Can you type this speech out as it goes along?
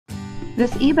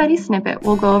This eBudde snippet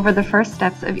will go over the first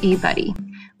steps of eBudde.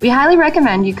 We highly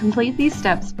recommend you complete these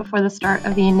steps before the start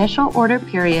of the initial order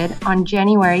period on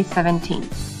January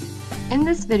 17th. In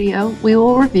this video, we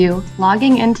will review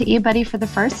logging into eBudde for the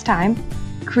first time,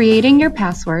 creating your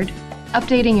password,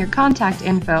 updating your contact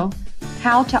info,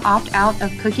 how to opt out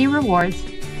of cookie rewards,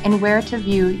 and where to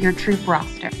view your Troop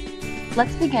roster.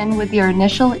 Let's begin with your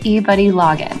initial eBudde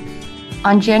login.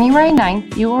 On January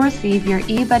 9th, you will receive your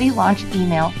eBudde launch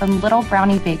email from Little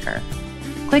Brownie Baker.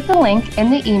 Click the link in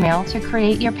the email to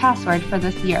create your password for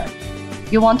this year.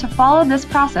 You'll want to follow this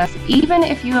process even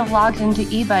if you have logged into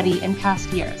eBudde in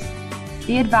past years.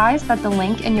 Be advised that the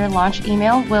link in your launch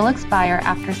email will expire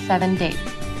after 7 days.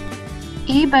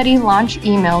 eBudde launch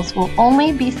emails will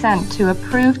only be sent to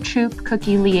approved Troop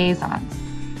Cookie Liaisons.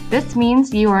 This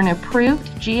means you are an approved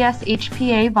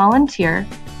GSHPA volunteer,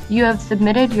 you have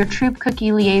submitted your Troop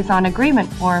Cookie Liaison agreement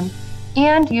form,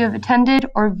 and you have attended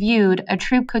or viewed a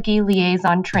Troop Cookie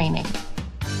Liaison training.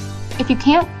 If you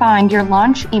can't find your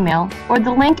launch email or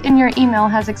the link in your email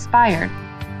has expired,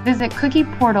 visit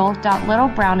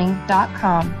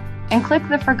cookieportal.littlebrownie.com and click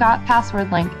the Forgot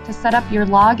Password link to set up your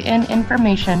login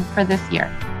information for this year.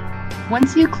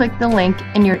 Once you click the link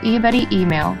in your eBudde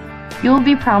email, you will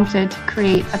be prompted to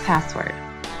create a password.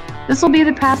 This will be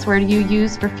the password you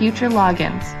use for future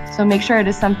logins, so make sure it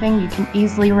is something you can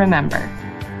easily remember.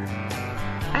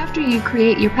 After you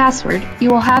create your password, you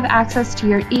will have access to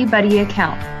your eBudde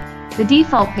account. The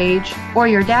default page, or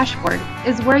your dashboard,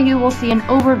 is where you will see an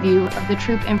overview of the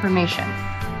Troop information.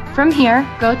 From here,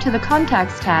 go to the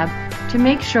Contacts tab to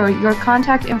make sure your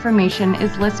contact information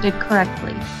is listed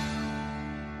correctly.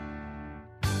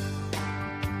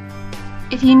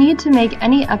 If you need to make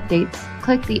any updates,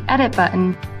 click the Edit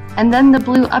button and then the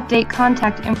blue Update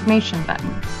Contact Information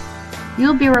button.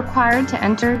 You'll be required to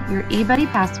enter your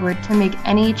eBudde password to make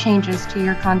any changes to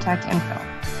your contact info.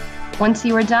 Once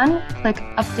you are done, click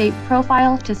Update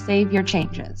Profile to save your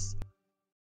changes.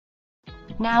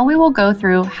 Now we will go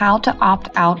through how to opt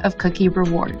out of cookie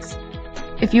rewards.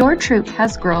 If your troop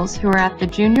has girls who are at the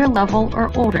junior level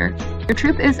or older, your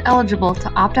troop is eligible to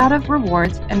opt out of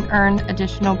rewards and earn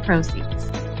additional proceeds.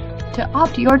 To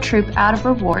opt your troop out of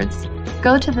rewards,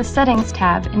 go to the Settings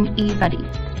tab in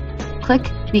eBudde. Click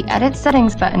the Edit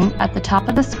Settings button at the top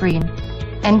of the screen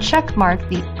and check mark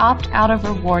the Opt out of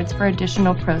rewards for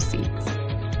additional proceeds.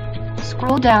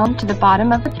 Scroll down to the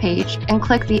bottom of the page and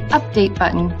click the Update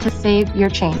button to save your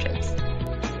changes.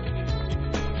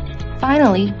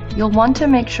 Finally, you'll want to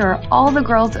make sure all the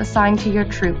girls assigned to your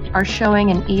troop are showing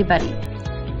in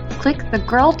eBudde. Click the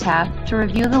Girl tab to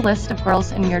review the list of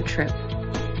girls in your troop.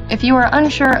 If you are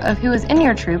unsure of who is in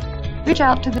your troop, reach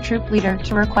out to the troop leader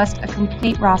to request a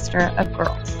complete roster of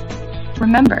girls.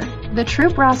 Remember, the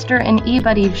troop roster in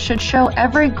eBudde should show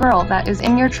every girl that is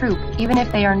in your troop, even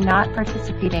if they are not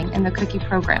participating in the cookie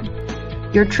program.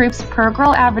 Your troop's per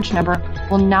girl average number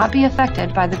will not be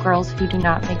affected by the girls who do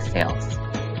not make sales.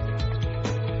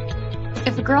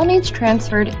 If a girl needs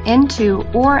transferred into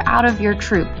or out of your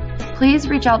troop, please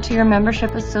reach out to your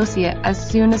membership associate as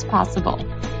soon as possible.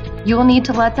 You will need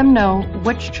to let them know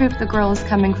which troop the girl is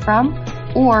coming from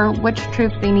or which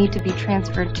troop they need to be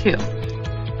transferred to.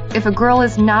 If a girl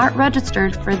is not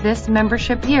registered for this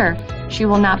membership year, she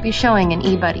will not be showing in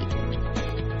eBudde.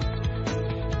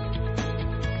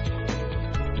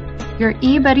 Your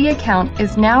eBudde account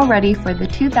is now ready for the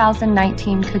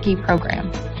 2019 cookie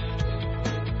program.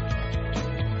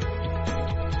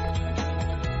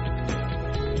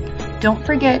 Don't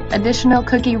forget, additional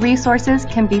cookie resources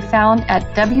can be found at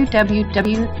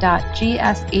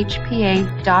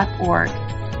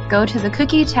www.gshpa.org. Go to the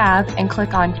Cookie tab and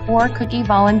click on For Cookie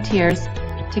Volunteers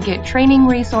to get training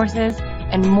resources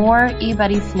and more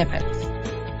eBudde snippets.